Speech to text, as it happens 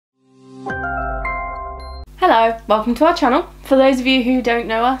Hello, welcome to our channel. For those of you who don't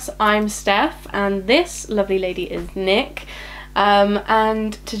know us, I'm Steph and this lovely lady is Nick.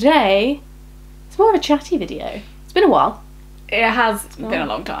 And today, it's more of a chatty video. It's been a while. It has been a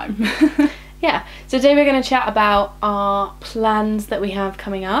long time. Yeah, so today we're going to chat about our plans that we have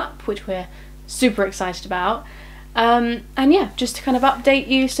coming up, which we're super excited about. And yeah, just to kind of update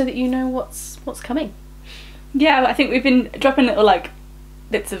you so that you know what's coming. Yeah, I think we've been dropping little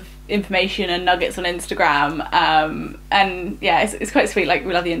bits of information and nuggets on Instagram, and yeah, it's quite sweet. Like,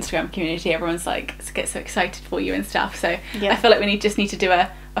 we love the Instagram community. Everyone's gets so excited for you and stuff. So yeah. I feel like we just need to do a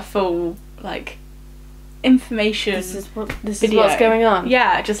full information. This is what's going on.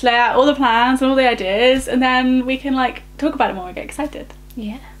 Yeah, just lay out all the plans and all the ideas, and then we can talk about it more and get excited.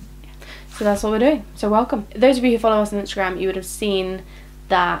 Yeah. So that's what we're doing. So welcome. Those of you who follow us on Instagram, you would have seen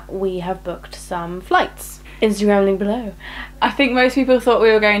that we have booked some flights. Instagram link below. I think most people thought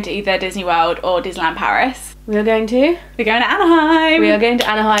we were going to either Disney World or Disneyland Paris. We're going to Anaheim. We are going to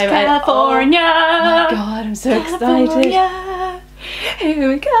Anaheim, California. Oh my god, I'm so excited. Here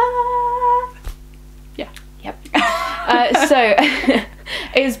we go. Yeah. Yep. So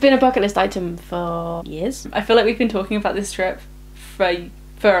it's been a bucket list item for years. I feel like we've been talking about this trip for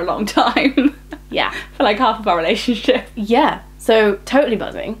a long time. Yeah. For half of our relationship. Yeah. So totally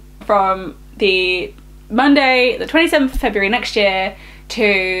buzzing. From the Monday the 27th of February next year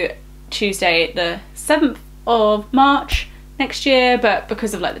to Tuesday the 7th of March next year, but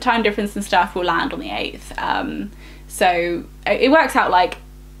because of the time difference and stuff, we'll land on the 8th. So it works out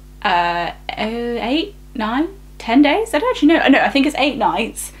 8, 9, 10 days. I don't actually know. No, I think it's 8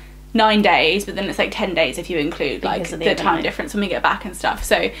 nights, 9 days, but then it's 10 days if you include the time difference when we get back and stuff.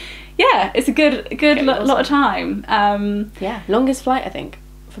 So yeah, it's a good lot of time. Yeah, longest flight I think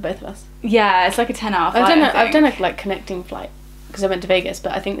for both of us. Yeah, it's a 10-hour flight. I've done a connecting flight because I went to Vegas,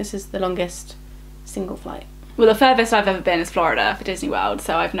 but I think this is the longest single flight. Well, the furthest I've ever been is Florida for Disney World,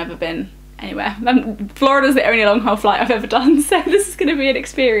 so I've never been anywhere. Florida's the only long haul flight I've ever done, so this is going to be an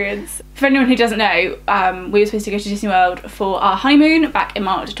experience. For anyone who doesn't know, we were supposed to go to Disney World for our honeymoon back in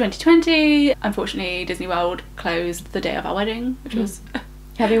March 2020. Unfortunately, Disney World closed the day of our wedding, which was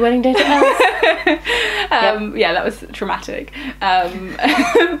Happy wedding day to us. Yep. Yeah, that was traumatic.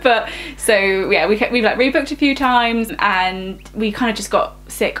 But so yeah, we've rebooked a few times, and we kind of just got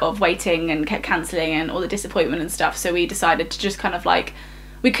sick of waiting and kept cancelling and all the disappointment and stuff. So we decided to just kind of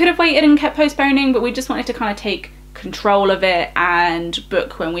we could have waited and kept postponing, but we just wanted to kind of take control of it and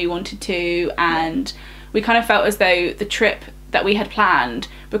book when we wanted to. And we kind of felt as though the trip that we had planned,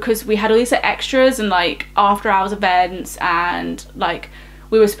 because we had all these extras and after hours events, and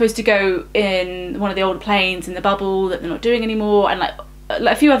we were supposed to go in one of the older planes in the bubble that they're not doing anymore, and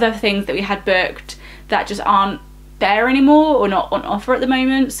a few other things that we had booked that just aren't there anymore or not on offer at the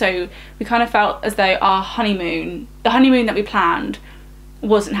moment. So we kind of felt as though our honeymoon, the honeymoon that we planned,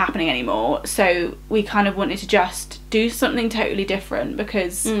 wasn't happening anymore. So we kind of wanted to just do something totally different,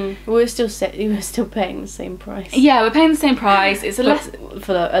 because we were still paying the same price. Yeah, we're paying the same price. It's a lot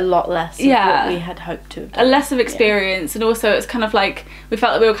less of what we had hoped to have done. A less of experience, and also it's kind of we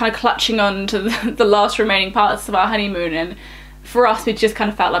felt that we were kind of clutching on to the last remaining parts of our honeymoon, and for us we just kind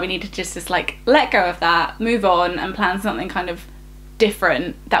of felt like we needed to just let go of that, move on, and plan something kind of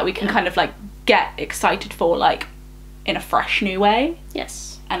different that we can kind of get excited for in a fresh new way.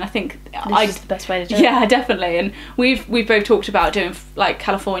 Yes. And I think this is the best way to do it. Yeah, definitely. And we've both talked about doing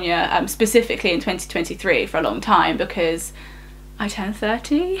California specifically in 2023 for a long time, because I turn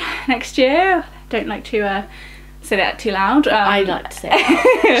 30 next year. Don't like to say that too loud. I like to say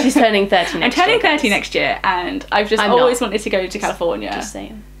it. She's turning 30 next year. I'm turning 30 next year, and I've just always wanted to go to California. Just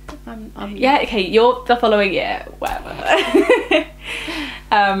saying. Yeah, okay, you're the following year, whatever.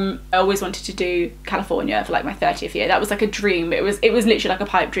 I always wanted to do California for my 30th year. That was a dream, but it was literally a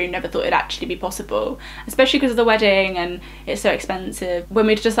pipe dream. Never thought it'd actually be possible, especially because of the wedding and it's so expensive. When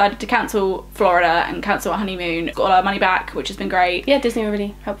we decided to cancel Florida and cancel our honeymoon, got all our money back, which has been great. Yeah, Disney were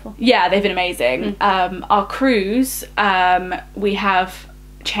really helpful. Yeah, they've been amazing. Our cruise, we have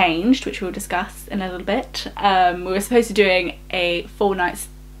changed, which we'll discuss in a little bit. We were supposed to doing a 4-night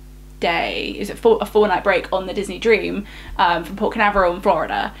day, a 4-night break on the Disney Dream from Port Canaveral in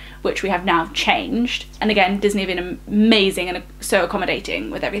Florida, which we have now changed. And again, Disney have been amazing and so accommodating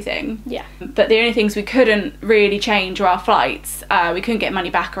with everything. Yeah. But the only things we couldn't really change were our flights. We couldn't get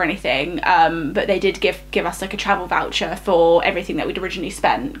money back or anything, but they did give us a travel voucher for everything that we'd originally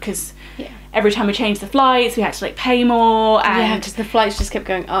spent, because every time we changed the flights, we had to like pay more. And yeah, because the flights just kept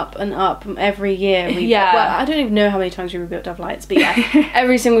going up and up every year. Yeah. Well, I don't even know how many times we rebooked our flights, but yeah,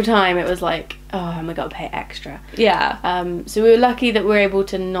 every single time it was like, oh, and we got to pay extra. Yeah. So we were lucky that we were able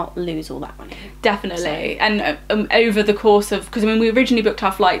to not lose all that money. Definitely. And over the course of, because I mean, we originally booked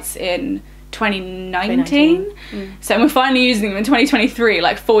our flights in 2019. So we're finally using them in 2023,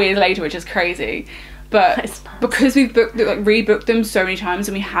 like 4 years later, which is crazy. But because we've rebooked them so many times,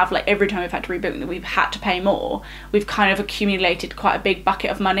 and we have like every time we've had to rebook them, we've had to pay more. We've kind of accumulated quite a big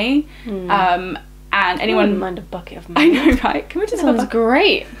bucket of money. And anyone, I wouldn't mind a bucket of money. I know, right? Can we just Sounds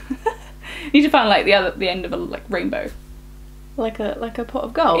great. Need to find like the end of a like rainbow, like a pot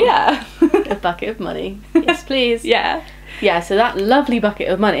of gold. Yeah. A bucket of money. Yes, please. Yeah. Yeah. So that lovely bucket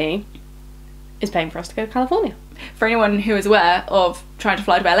of money is paying for us to go to California. For anyone who is aware of trying to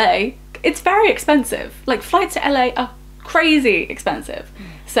fly to LA, it's very expensive. Like, flights to LA are crazy expensive.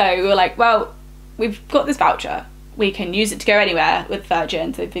 So we were like, well, we've got this voucher. We can use it to go anywhere with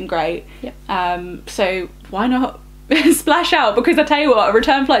Virgin. So they've been great. Yep. So why not splash out? Because I tell you what, a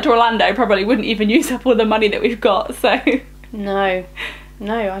return flight to Orlando probably wouldn't even use up all the money that we've got. So no,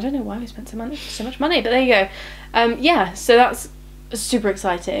 I don't know why we spent so much money, but there you go. Yeah, so that's super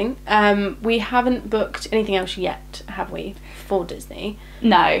exciting. We haven't booked anything else yet, have we, for Disney?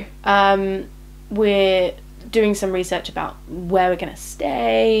 No. We're doing some research about where we're going to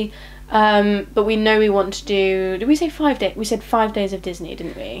stay, but we know we want to do, did we say 5 days? We said 5 days of Disney,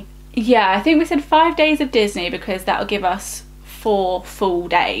 didn't we? Yeah, I think we said 5 days of Disney, because that'll give us 4 full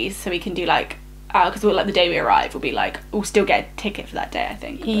days, so we can do like, because like the day we arrive will be like, we'll still get a ticket for that day, I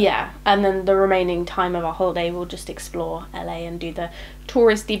think. But yeah, and then the remaining time of our holiday we'll just explore LA and do the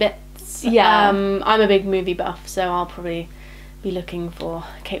touristy bits. Yeah. I'm a big movie buff, so I'll probably be looking for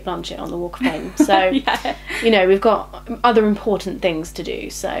Kate Blanchett on the Walk of Fame. So yeah. You know, we've got other important things to do,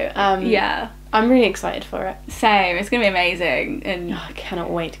 so yeah, I'm really excited for it. Same. It's gonna be amazing, and I cannot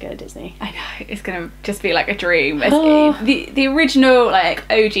wait to go to Disney. I know, it's gonna just be like a dream. It's, the original like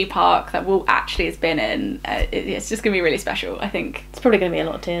OG park that Walt actually has been in, it's just gonna be really special, I think. It's probably gonna be a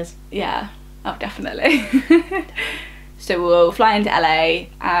lot of tears. Yeah. Oh, definitely. So we'll fly into LA,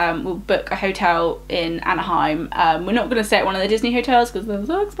 we'll book a hotel in Anaheim. We're not going to stay at one of the Disney hotels because they're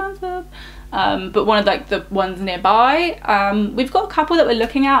so expensive, but one of like the ones nearby. We've got a couple that we're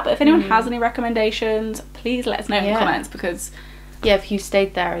looking at, but if anyone has any recommendations, please let us know in the comments, because yeah, if you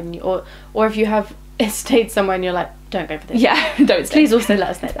stayed there and or if you have stayed somewhere and you're like, don't go for this. Yeah, don't stay. Please also let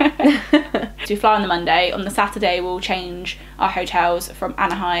us know that. So we fly on the Monday. On the Saturday we'll change our hotels from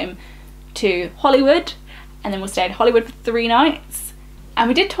Anaheim to Hollywood, and then we'll stay in Hollywood for 3 nights. And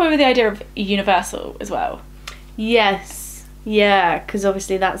we did toy with the idea of Universal as well. Yes, yeah, because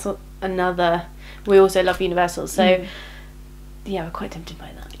obviously that's another, we also love Universal, so yeah, we're quite tempted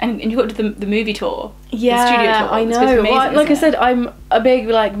by that. And you got to the movie tour. Yeah, the studio tour. I know. Amazing, well, like I said, I'm a big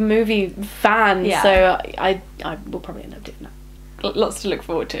like movie fan, so I will probably end up doing that. Lots to look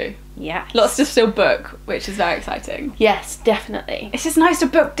forward to. Yeah. Lots to still book, which is very exciting. Yes, definitely. It's just nice to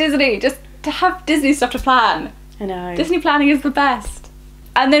book Disney, just to have Disney stuff to plan. I know. Disney planning is the best.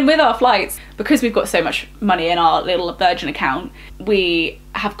 And then with our flights, because we've got so much money in our little Virgin account, we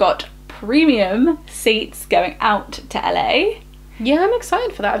have got premium seats going out to LA. Yeah, I'm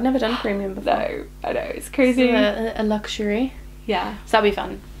excited for that. I've never done premium before. No, I know, it's crazy. A luxury. Yeah. So that'll be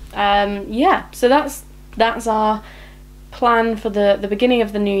fun. Yeah, so that's our plan for the beginning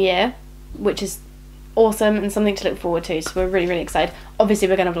of the new year, which is awesome and something to look forward to, so we're really, really excited. Obviously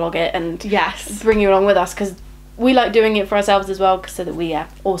we're going to vlog it and bring you along with us, because we like doing it for ourselves as well, so that we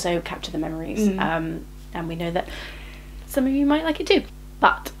also capture the memories, and we know that some of you might like it too.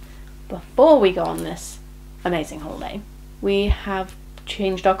 But before we go on this amazing holiday, we have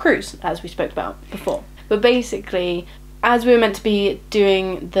changed our cruise, as we spoke about before. But basically, as we were meant to be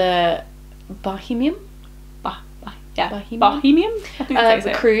doing the Bohemian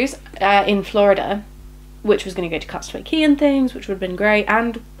cruise in Florida, which was going to go to Castaway Cay and things, which would have been great,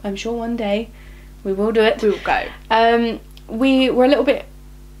 and I'm sure one day we will do it. We will go. We were a little bit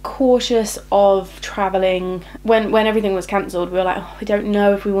cautious of travelling when everything was cancelled. We were like, oh, we don't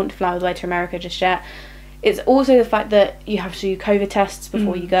know if we want to fly all the way to America just yet. It's also the fact that you have to do COVID tests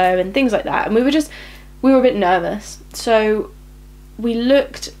before you go and things like that, and we were a bit nervous, so we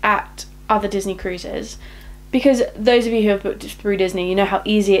looked at other Disney cruises, because those of you who have booked through Disney, you know how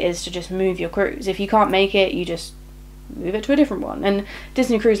easy it is to just move your cruise. If you can't make it, you just move it to a different one. And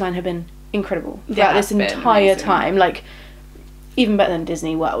Disney Cruise Line have been incredible throughout this entire time, like even better than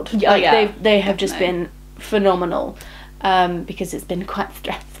Disney World. They have just been phenomenal, because it's been quite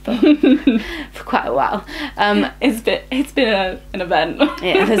stressful. for quite a while. It's been an event.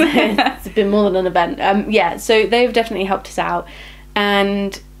 Yeah, it's been more than an event. Yeah, so they've definitely helped us out,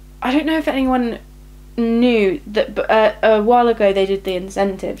 and I don't know if anyone knew that, but a while ago they did the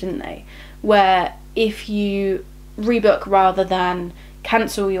incentive, didn't they? Where if you rebook rather than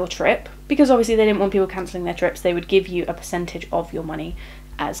cancel your trip, because obviously they didn't want people cancelling their trips, they would give you a percentage of your money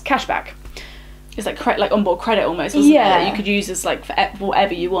as cashback. It's like onboard credit almost, wasn't it? That you could use as like for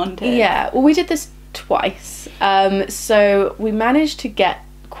whatever you wanted. Yeah, well, we did this twice. So we managed to get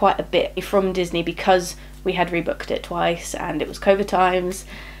quite a bit from Disney because we had rebooked it twice and it was COVID times.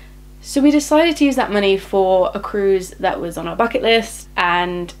 So we decided to use that money for a cruise that was on our bucket list,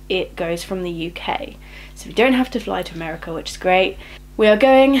 and it goes from the UK. So we don't have to fly to America, which is great. We are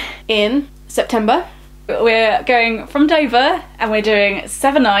going in September. We're going from Dover, and we're doing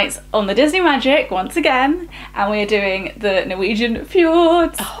 7 nights on the Disney Magic once again, and we're doing the Norwegian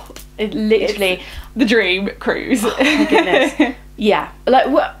fjords. Oh, it literally... It's the dream cruise. Oh my goodness. Yeah, like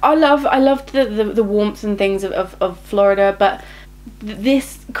I loved the warmth and things of Florida, but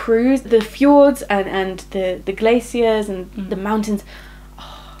this cruise, the fjords and the glaciers and the mountains.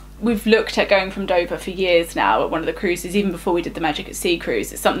 We've looked at going from Dover for years now at one of the cruises, even before we did the Magic at Sea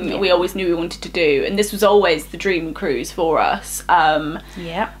cruise. It's something that we always knew we wanted to do, and this was always the dream cruise for us.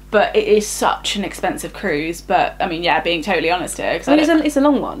 Yeah. But it is such an expensive cruise. But I mean, yeah, being totally honest here, it's a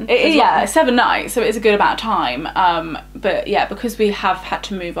long one. Yeah, 7 nights, so it's a good amount of time. But yeah, because we have had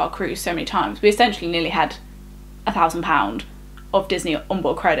to move our cruise so many times, we essentially nearly had £1,000 of Disney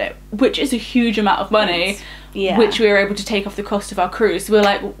onboard credit, which is a huge amount of money. Yeah. Which we were able to take off the cost of our cruise. So we're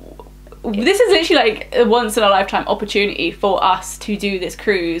like, this is literally like a once in a lifetime opportunity for us to do this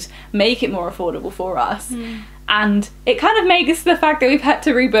cruise, make it more affordable for us. And it kind of makes the fact that we've had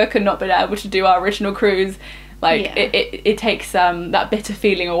to rebook and not been able to do our original cruise, like it takes that bitter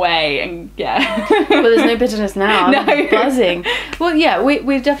feeling away. And yeah. Well, there's no bitterness now. I'm No. buzzing. Well, yeah,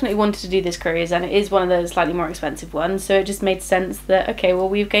 we definitely wanted to do this cruise, and it is one of those slightly more expensive ones, so it just made sense that, okay, well,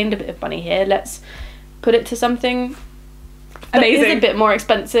 we've gained a bit of money here, let's put it to something amazing. Is a bit more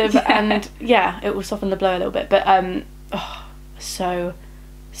expensive, and yeah, it will soften the blow a little bit. But so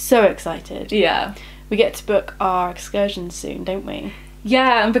excited. Yeah, we get to book our excursions soon, don't we?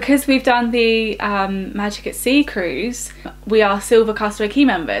 Yeah, and because we've done the Magic at Sea cruise, we are Silver Castaway Key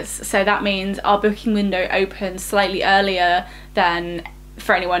members, so that means our booking window opens slightly earlier than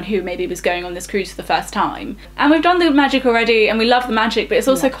for anyone who maybe was going on this cruise for the first time. And we've done the Magic already, and we love the Magic, but it's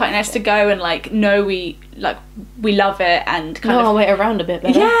also quite nice to go and like know we love it and kind of wait around a bit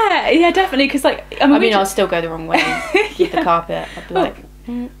better. Yeah, definitely, because like I mean I'll still go the wrong way with the carpet. I'd be like,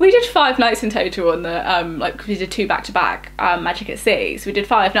 we did 5 nights in total on the like we did 2 back-to-back Magic at Sea, so we did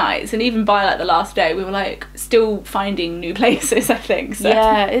 5 nights, and even by like the last day we were like still finding new places, I think. So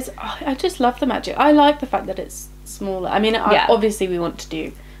yeah, I just love the Magic. I like the fact that it's smaller. I mean, obviously we want to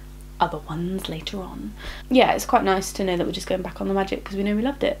do other ones later on. Yeah, it's quite nice to know that we're just going back on the Magic because we know we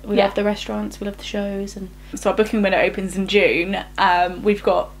loved it. We love the restaurants, we love the shows. And so our booking window opens in June. We've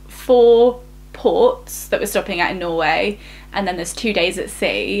got 4 ports that we're stopping at in Norway, and then there's 2 days at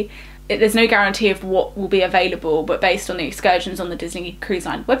sea. There's no guarantee of what will be available, but based on the excursions on the Disney Cruise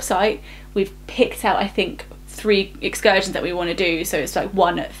Line website, we've picked out, I think, 3 excursions that we want to do, so it's like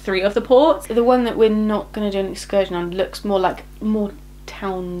 1 at 3 of the ports. The one that we're not going to do an excursion on looks more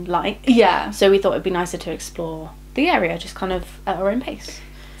town-like. Yeah. So we thought it'd be nicer to explore the area just kind of at our own pace.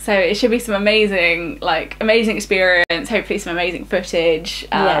 So it should be some amazing experience, hopefully some amazing footage.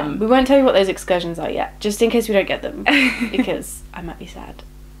 We won't tell you what those excursions are yet, just in case we don't get them, because I might be sad.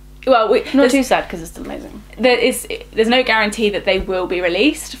 Well, not too sad because it's amazing. There's no guarantee that they will be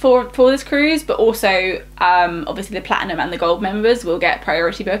released for this cruise, but also obviously the platinum and the gold members will get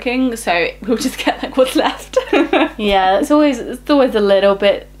priority booking, so we'll just get like what's left. Yeah, it's always a little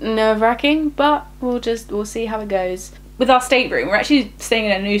bit nerve-wracking, but we'll see how it goes. With our stateroom, we're actually staying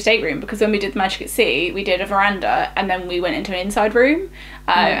in a new stateroom because when we did the Magic at Sea, we did a veranda and then we went into an inside room,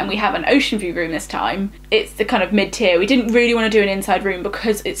 and we have an ocean view room this time. It's the kind of mid-tier. We didn't really want to do an inside room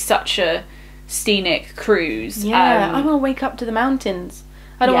because it's such a scenic cruise. Yeah, I want to wake up to the mountains.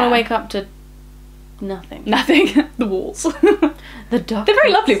 I don't want to wake up to nothing. The walls. The dark. They're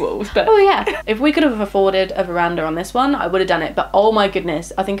very lovely walls, but oh yeah. If we could have afforded a veranda on this one, I would have done it, but oh my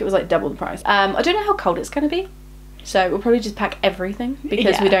goodness, I think it was like double the price. I don't know how cold it's going to be. So we'll probably just pack everything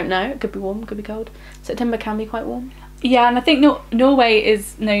because we don't know. It could be warm, could be cold. September can be quite warm. Yeah, and I think Norway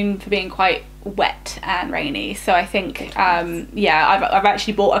is known for being quite wet and rainy. So I think, I've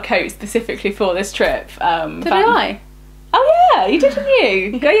actually bought a coat specifically for this trip. Did I? Oh yeah, you did, didn't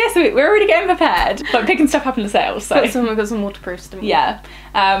you? Oh, yeah, so we're already getting prepared. Like picking stuff up in the sales. So We've got some waterproofs to make. yeah.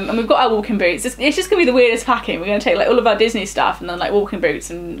 And we've got our walking boots. It's just gonna be the weirdest packing. We're gonna take like all of our Disney stuff and then like walking boots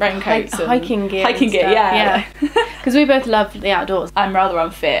and raincoats and hiking gear. Hiking gear, yeah. Because we both love the outdoors. I'm rather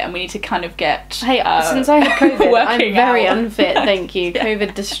unfit, and we need to kind of get. Hey, since I had COVID, I'm very out. unfit. Thank you. Yeah.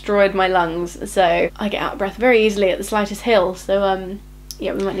 COVID destroyed my lungs, so I get out of breath very easily at the slightest hill. So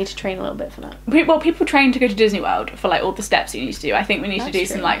yeah, we might need to train a little bit for that. Well, people train to go to Disney World for like all the steps you need to do. I think we need to do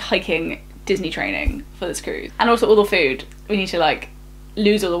some true. like hiking Disney training for this cruise, and also all the food. We need to like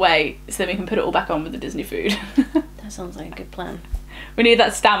lose all the weight so then we can put it all back on with the Disney food. That sounds like a good plan. We need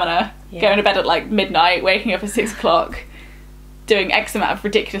that stamina. Yeah. Going to bed at like midnight, waking up at 6 o'clock, doing X amount of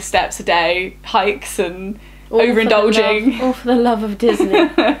ridiculous steps a day, hikes and overindulging. All for the love of Disney.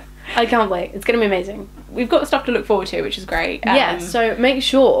 I can't wait. It's going to be amazing. We've got stuff to look forward to, which is great. Yeah, so make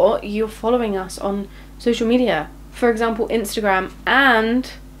sure you're following us on social media. For example, Instagram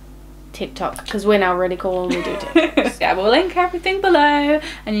and TikTok, because we're now really cool and we do TikToks. Yeah, we'll link everything below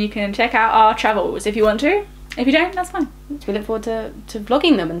and you can check out our travels if you want to. If you don't, that's fine. We look forward to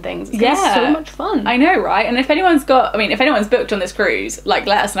vlogging them and things. It's Yeah. gonna be so much fun. I know, right? And if anyone's booked on this cruise, like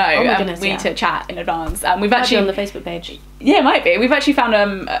let us know. Oh my goodness, we need to chat in advance. We've Might be actually on the Facebook page. Yeah, it might be. We've actually found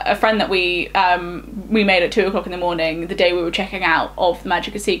a friend that we made at 2 o'clock in the morning the day we were checking out of the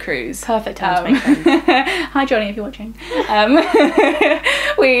Magic of Sea cruise. Perfect time to make friends. Hi Johnny, if you're watching.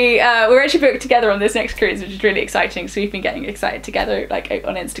 We were actually booked together on this next cruise, which is really exciting. So we've been getting excited together, like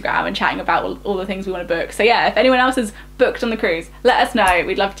on Instagram and chatting about all the things we want to book. So yeah, if anyone else is booked on the cruise, let us know.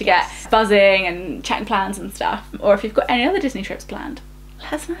 We'd love to get buzzing and chatting plans and stuff. Or if you've got any other Disney trips planned,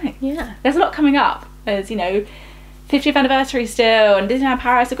 let us know. Yeah. There's a lot coming up. There's 50th anniversary still, and Disneyland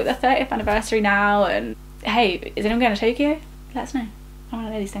Paris have got their 30th anniversary now. And hey, is anyone going to Tokyo? Let us know. I want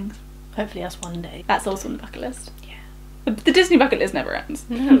to know these things. Hopefully us one day. That's also on the bucket list. Yeah. The Disney bucket list never ends.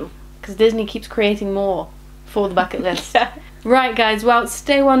 No. Because Disney keeps creating more for the bucket list. Yeah. Right, guys. Well,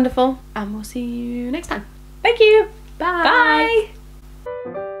 stay wonderful, and we'll see you next time. Thank you. Bye. Bye.